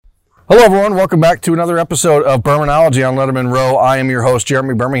Hello, everyone. Welcome back to another episode of Bermanology on Letterman Row. I am your host,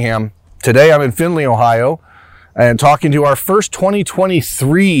 Jeremy Birmingham. Today, I'm in Findlay, Ohio, and talking to our first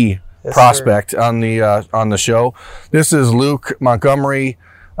 2023 prospect on the show. This is Luke Montgomery.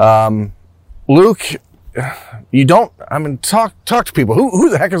 Luke, talk to people. Who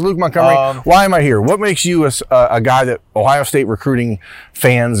the heck is Luke Montgomery? Why am I here? What makes you a guy that Ohio State recruiting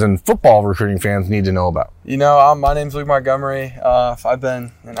fans and football recruiting fans need to know about? My name's Luke Montgomery. I've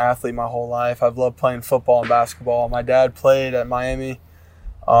been an athlete my whole life. I've loved playing football and basketball. My dad played at Miami.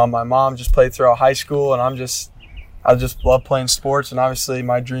 My mom just played throughout high school, and I just love playing sports. And obviously,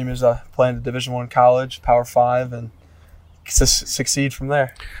 my dream is to play in a Division I college, Power 5, and succeed from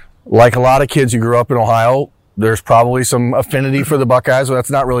there. Like a lot of kids who grew up in Ohio, there's probably some affinity for the Buckeyes, but that's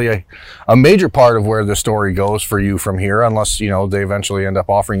not really a major part of where the story goes for you from here, unless, they eventually end up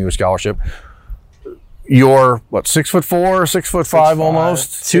offering you a scholarship. You're, 6'4", 6'5",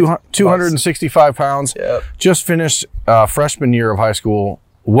 almost, 265 pounds. Yep. Just finished freshman year of high school.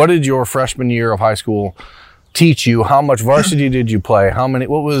 What did your freshman year of high school teach you? How much varsity did you play?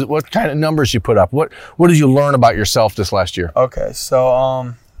 What kind of numbers you put up? What did you learn about yourself this last year? Okay,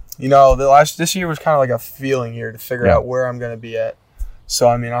 so this year was kind of like a feeling year to figure out where I'm going to be at. So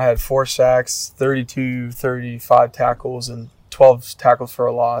I had 4 sacks, 35 tackles, and 12 tackles for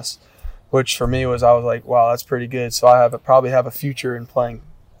a loss, which for me I was like, wow, that's pretty good. So I probably have a future in playing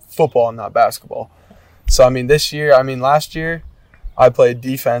football and not basketball. So last year I played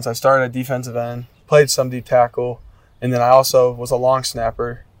defense. I started at defensive end, played some deep tackle, and then I also was a long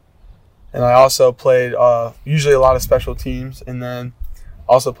snapper. And I also played usually a lot of special teams, and then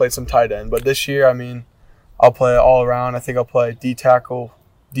also played some tight end. But this year, I'll play all around. I think I'll play D tackle,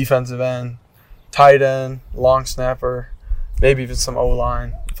 defensive end, tight end, long snapper, maybe even some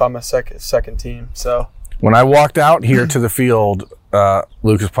O-line if I'm a second team. So when I walked out here to the field,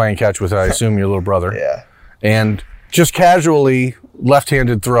 Luke is playing catch with, I assume, your little brother. Yeah. And just casually,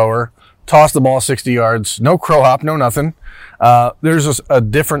 left-handed thrower, tossed the ball 60 yards, no crow hop, no nothing. There's a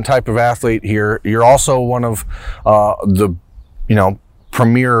different type of athlete here. You're also one of the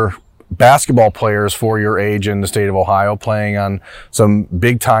premier basketball players for your age in the state of Ohio, playing on some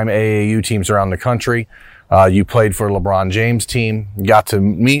big-time AAU teams around the country. You played for LeBron James' team. You got to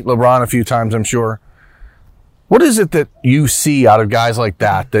meet LeBron a few times, I'm sure. What is it that you see out of guys like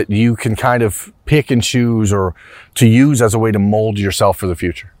that you can kind of pick and choose or to use as a way to mold yourself for the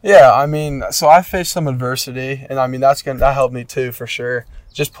future? Yeah, so I faced some adversity, and that helped me too, for sure.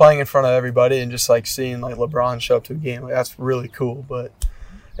 Just playing in front of everybody and just seeing LeBron show up to a game, that's really cool. But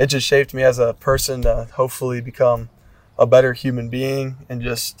it just shaped me as a person to hopefully become a better human being and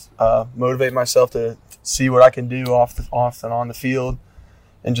just motivate myself to see what I can do off and on the field,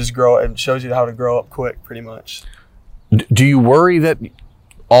 and just grow. It shows you how to grow up quick, pretty much. Do you worry that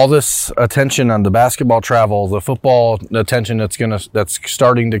all this attention on the basketball travel, the football attention that's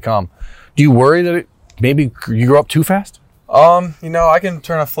starting to come, do you worry that maybe you grow up too fast? I can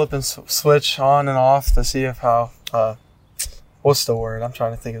turn a flip and switch on and off to see what's the word? I'm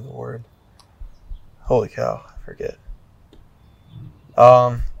trying to think of the word. Holy cow, I forget.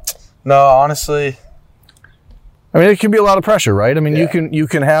 No, honestly. It can be a lot of pressure, right? You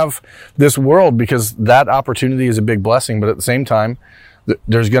can have this world because that opportunity is a big blessing, but at the same time,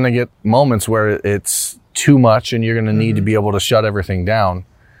 there's going to get moments where it's too much and you're going to need to be able to shut everything down.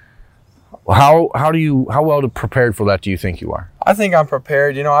 How well prepared for that do you think you are? I think I'm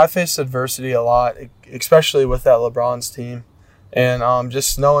prepared. I faced adversity a lot, especially with that LeBron's team. And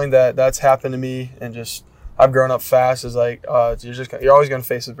just knowing that that's happened to me, and just I've grown up fast, is like you're always going to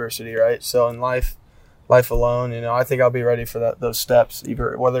face adversity, right? So in life alone, I think I'll be ready for those steps,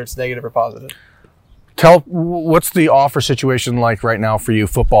 either whether it's negative or positive. What's the offer situation like right now for you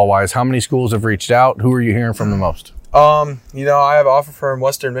football-wise? How many schools have reached out? Who are you hearing from the most? I have an offer from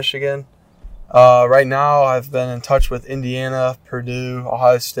Western Michigan. Right now, I've been in touch with Indiana, Purdue,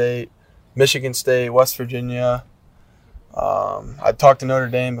 Ohio State, Michigan State, West Virginia. I talked to Notre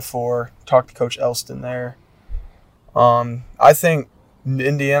Dame before, talked to Coach Elston there. I think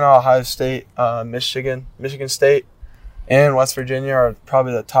Indiana, Ohio State, Michigan State, and West Virginia are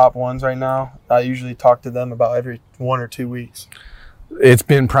probably the top ones right now. I usually talk to them about every 1 or 2 weeks. It's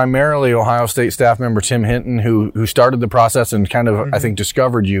been primarily Ohio State staff member Tim Hinton who started the process and kind of, I think,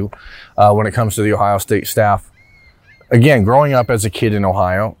 discovered you when it comes to the Ohio State staff. Again, growing up as a kid in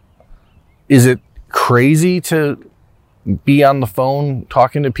Ohio, is it crazy to be on the phone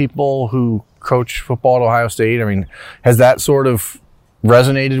talking to people who coach football at Ohio State? Has that sort of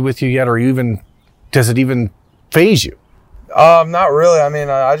resonated with you yet, or does it even faze you? Not really.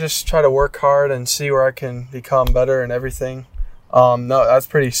 I just try to work hard and see where I can become better in everything. No, that's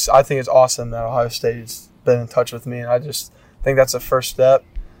pretty. I think it's awesome that Ohio State's been in touch with me, and I just think that's the first step.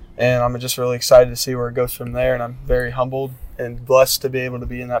 And I'm just really excited to see where it goes from there. And I'm very humbled and blessed to be able to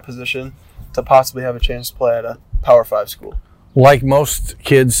be in that position to possibly have a chance to play at a Power 5 school. Like most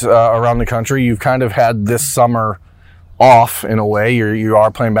kids around the country, you've kind of had this summer off in a way. You are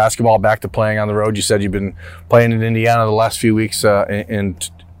playing basketball, back to playing on the road. You said you've been playing in Indiana the last few weeks in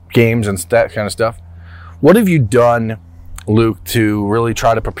games and that kind of stuff. What have you done, Luke, to really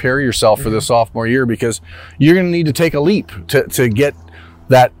try to prepare yourself for the sophomore year? Because you're going to need to take a leap to get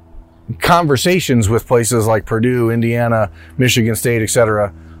that conversations with places like Purdue, Indiana, Michigan State,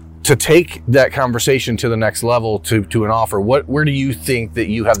 etc., to take that conversation to the next level to an offer. Where do you think that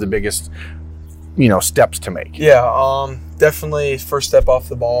you have the biggest steps to make? Yeah, definitely first step off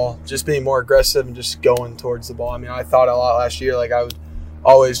the ball, just being more aggressive and just going towards the ball. I mean, I thought a lot last year, like I would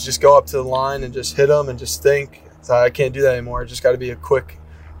always just go up to the line and just hit them and just think. So I can't do that anymore. I just got to be a quick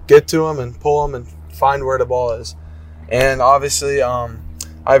get to them and pull them and find where the ball is. And obviously,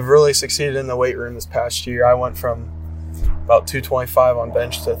 I've really succeeded in the weight room this past year. I went from about 225 on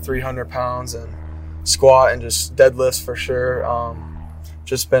bench to 300 pounds and squat and just deadlifts for sure.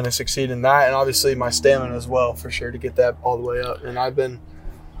 Just been to succeed in that, and obviously my stamina as well for sure to get that all the way up. And I've been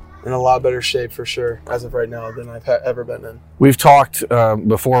in a lot better shape for sure as of right now than I've ever been in. We've talked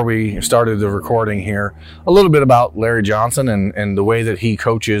before we started the recording here a little bit about Larry Johnson and the way that he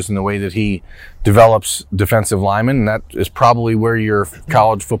coaches and the way that he develops defensive linemen, and that is probably where your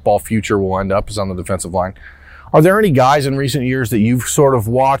college football future will end up, is on the defensive line. Are there any guys in recent years that you've sort of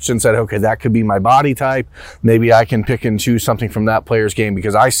watched and said, okay, that could be my body type. Maybe I can pick and choose something from that player's game?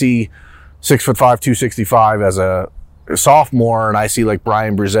 Because I see 6'5", 265 as a sophomore, and I see like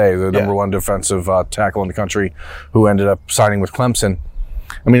Brian Brise, the number one defensive tackle in the country, who ended up signing with Clemson.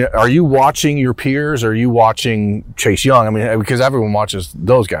 I mean, are you watching your peers? Or are you watching Chase Young? I mean, because everyone watches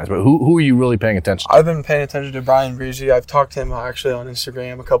those guys, but who are you really paying attention to? I've been paying attention to Brian Brise. I've talked to him actually on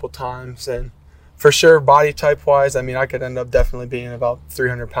Instagram a couple times, and for sure, body type-wise, I mean, I could end up definitely being about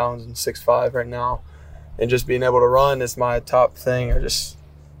 300 pounds and 6'5" right now. And just being able to run is my top thing, or just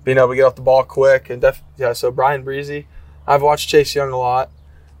being able to get off the ball quick. And so Brian Brise. I've watched Chase Young a lot.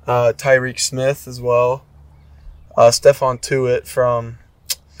 Tyreek Smith as well. Stephon Tuitt from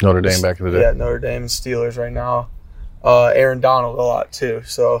Notre Dame back in the day. Yeah, Notre Dame Steelers right now. Aaron Donald a lot too.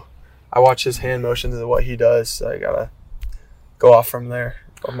 So I watch his hand motions and what he does. So I got to go off from there,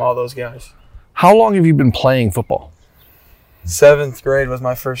 from all those guys. How long have you been playing football? 7th grade was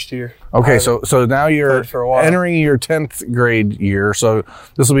my first year. Okay, so now you're entering your 10th grade year. So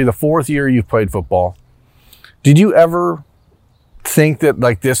this will be the 4th year you've played football. Did you ever think that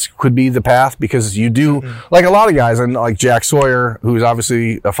like this could be the path? Because you do, like a lot of guys, and like Jack Sawyer, who's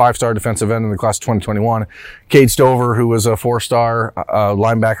obviously a 5-star defensive end in the class of 2021, Cade Stover, who was a 4-star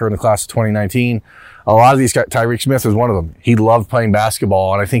linebacker in the class of 2019. A lot of these guys, Tyreek Smith is one of them. He loved playing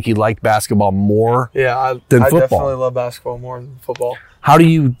basketball, and I think he liked basketball more than football. I definitely love basketball more than football. How do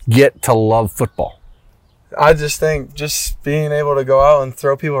you get to love football? I just think just being able to go out and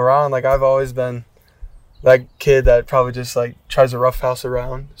throw people around. Like, I've always been that kid that probably just like tries to roughhouse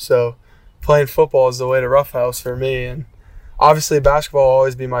around. So playing football is the way to roughhouse for me. And obviously basketball will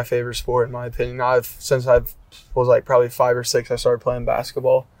always be my favorite sport in my opinion. Since I was like probably 5 or 6, I started playing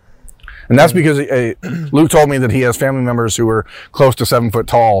basketball. And that's because Luke told me that he has family members who are close to 7 foot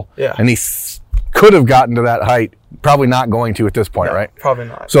tall. Yeah. And he could have gotten to that height, probably not going to at this point, right? Probably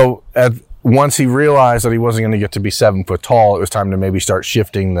not. So once he realized that he wasn't going to get to be 7 foot tall, it was time to maybe start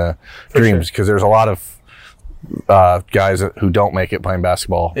shifting the dreams, because there's a lot of guys who don't make it playing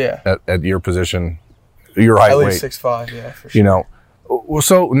basketball at your position, your height, weight. At least 6'5", yeah, for sure.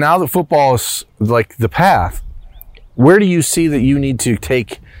 So now that football is like the path, where do you see that you need to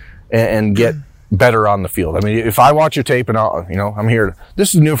take and get better on the field? I mean, if I watch your tape and I'm here,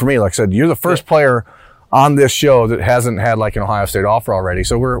 this is new for me. Like I said, you're the first player on this show that hasn't had like an Ohio State offer already.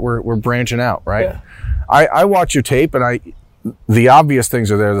 So we're branching out, right? Yeah. I watch your tape, and the obvious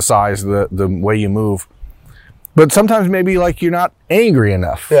things are there, the size, the way you move. But sometimes maybe like you're not angry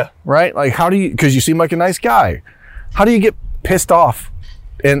enough. Yeah. Right? Like because you seem like a nice guy. How do you get pissed off?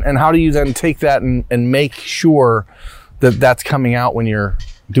 And how do you then take that and make sure that that's coming out when you're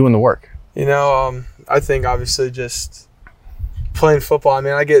doing the work? I think obviously just playing football, I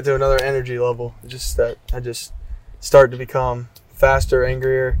mean, I get to another energy level. Just that I just start to become faster,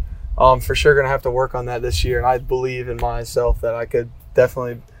 angrier. For sure going to have to work on that this year. And I believe in myself that I could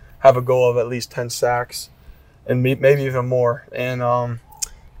definitely have a goal of at least 10 sacks and maybe even more. And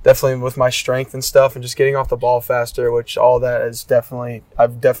definitely with my strength and stuff and just getting off the ball faster, which all that is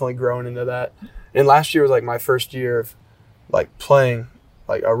I've definitely grown into that. And last year was like my first year of like playing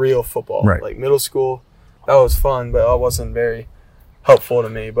like a real football. Right. Like middle school, that was fun, but it wasn't very helpful to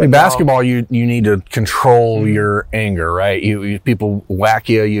me. But in basketball, you need to control your anger, right? You people whack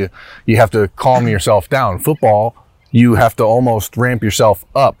you have to calm yourself down. Football, you have to almost ramp yourself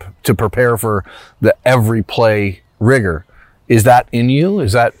up to prepare for the every play rigor. Is that in you?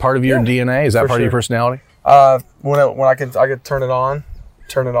 Is that part of your DNA? Is that part of your personality? When I could turn it on,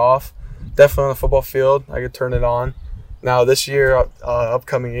 turn it off. Definitely on the football field, I could turn it on. Now this year,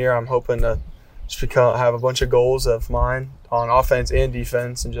 upcoming year, I'm hoping to just have a bunch of goals of mine on offense and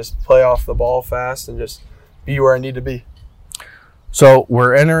defense, and just play off the ball fast and just be where I need to be. So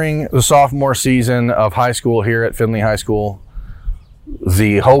we're entering the sophomore season of high school here at Findlay High School.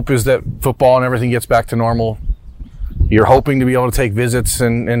 The hope is that football and everything gets back to normal. You're hoping to be able to take visits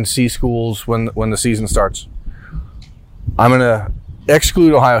and see schools when the season starts. I'm going to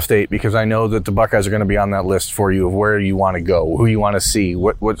exclude Ohio State because I know that the Buckeyes are going to be on that list for you of where you want to go, who you want to see,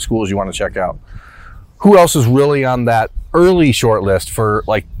 what schools you want to check out. Who else is really on that early short list for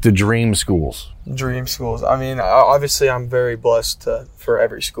like the dream schools? Dream schools. I mean, obviously I'm very blessed for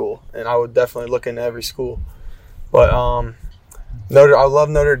every school, and I would definitely look into every school. But I love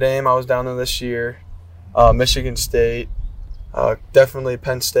Notre Dame. I was down there this year. Michigan State, definitely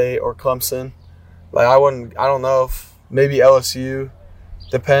Penn State or Clemson. Like I don't know if maybe LSU.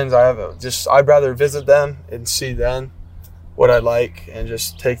 Depends. I'd rather visit them and see then what I like and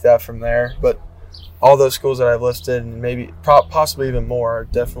just take that from there. But all those schools that I've listed, and maybe possibly even more, are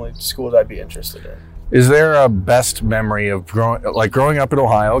definitely schools I'd be interested in. Is there a best memory of growing up in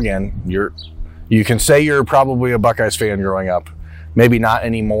Ohio? Again, you can say you're probably a Buckeyes fan growing up. Maybe not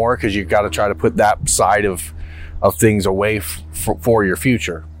anymore because you've got to try to put that side of things away for your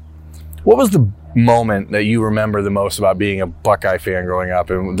future. What was the moment that you remember the most about being a Buckeye fan growing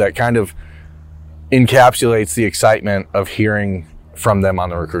up, and that kind of encapsulates the excitement of hearing from them on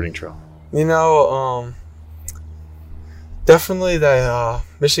the recruiting trail? Definitely that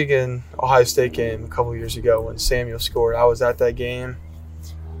Michigan-Ohio State game a couple years ago when Samuel scored. I was at that game.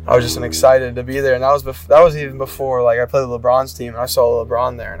 I was just excited to be there, and that was even before like I played the LeBron's team, and I saw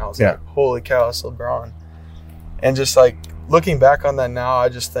LeBron there, and I was like, "Holy cow, it's LeBron!" And just like looking back on that now, I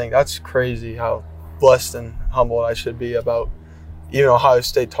just think that's crazy how blessed and humbled I should be about even Ohio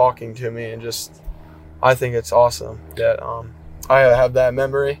State talking to me, and just I think it's awesome that I have that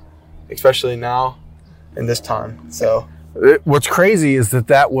memory, especially now in this time. So what's crazy is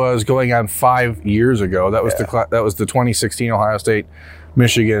that was going on 5 years ago. That was the 2016 Ohio State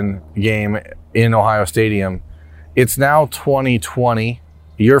Michigan game in Ohio Stadium. It's now 2020.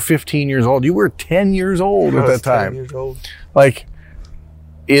 You're 15 years old. You were 10 years old at that time. 10 years old. Like,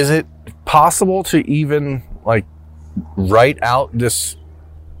 is it possible to even like write out this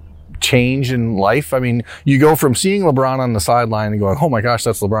change in life? I mean, you go from seeing LeBron on the sideline and going, "Oh my gosh,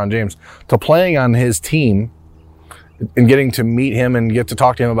 that's LeBron James," to playing on his team and getting to meet him and get to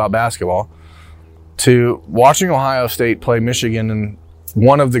talk to him about basketball, to watching Ohio State play Michigan in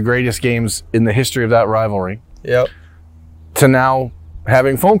one of the greatest games in the history of that rivalry. Yep. To now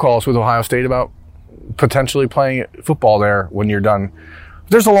having phone calls with Ohio State about potentially playing football there when you're done.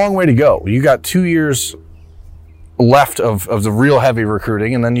 There's a long way to go. You got 2 years left of the real heavy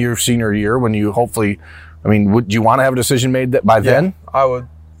recruiting, and then your senior year when you hopefully, would you want to have a decision made by then? I would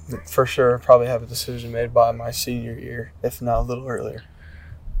for sure probably have a decision made by my senior year, if not a little earlier.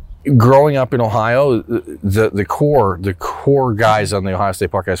 Growing up in Ohio, the core guys on the Ohio State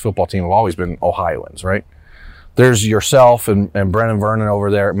Buckeyes football team have always been Ohioans, right? There's yourself and Brennan Vernon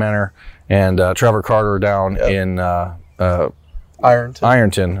over there at Mentor, and Trevor Carter down in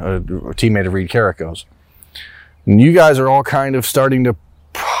Ironton, a teammate of Reed Carrico's. And you guys are all kind of starting to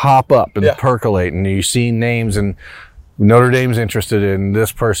pop up and percolate, and you see names, and Notre Dame's interested in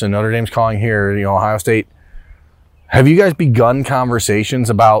this person. Notre Dame's calling here. Ohio State. Have you guys begun conversations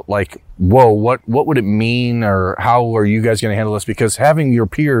about like, whoa, what would it mean, or how are you guys going to handle this? Because having your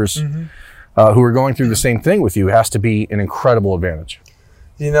peers who are going through the same thing with you has to be an incredible advantage.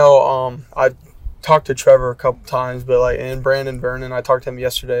 I talked to Trevor a couple times, but and Brandon Vernon, I talked to him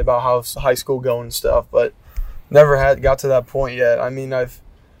yesterday about how high school going and stuff, but never got to that point yet.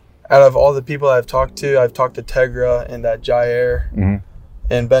 Out of all the people I've talked to Tegra and that Jair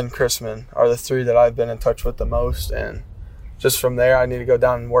and Ben Chrisman are the three that I've been in touch with the most. And just from there, I need to go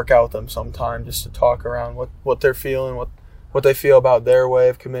down and work out with them sometime just to talk around what they're feeling, what they feel about their way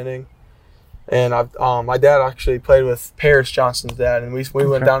of committing. And my dad actually played with Paris Johnson's dad, and we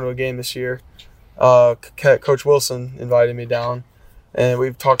went down to a game this year. Coach Wilson invited me down, and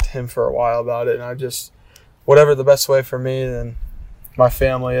we've talked to him for a while about it. And whatever the best way for me and my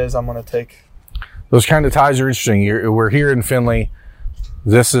family is, I'm going to take. those kind of ties are interesting. We're here in Findlay.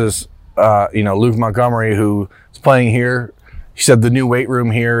 This is, Luke Montgomery, who is playing here. He said the new weight room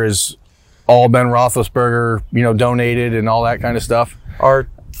here is all Ben Roethlisberger, donated and all that kind of stuff. Our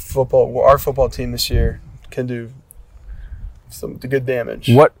football team this year can do some good damage.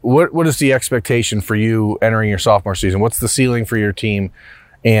 What is the expectation for you entering your sophomore season? What's the ceiling for your team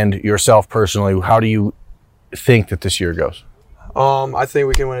and yourself personally? How do you think that this year goes? I think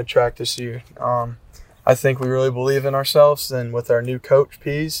we can win a track this year. I think we really believe in ourselves, and with our new coach,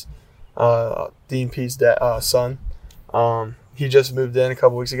 Pease, Dean Pease' son, he just moved in a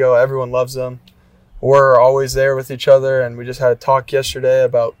couple weeks ago. Everyone loves him. We're always there with each other, and we just had a talk yesterday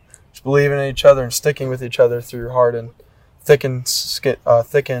about just believing in each other and sticking with each other through hard and thick and skinny.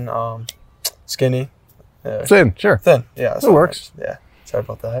 Thin, sure. Thin, yeah. It works. Yeah. Sorry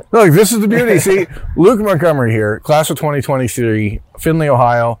about that. Look, this is the beauty. See, Luke Montgomery here, class of 2023, Findlay,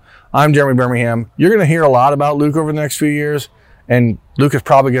 Ohio. I'm Jeremy Birmingham. You're going to hear a lot about Luke over the next few years, and Luke is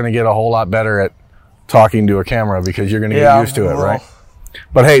probably going to get a whole lot better at talking to a camera because you're going to get used to it, right?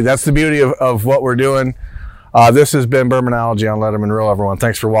 But hey, that's the beauty of what we're doing. This has been Birminology on Letterman Real, everyone.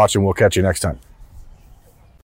 Thanks for watching. We'll catch you next time.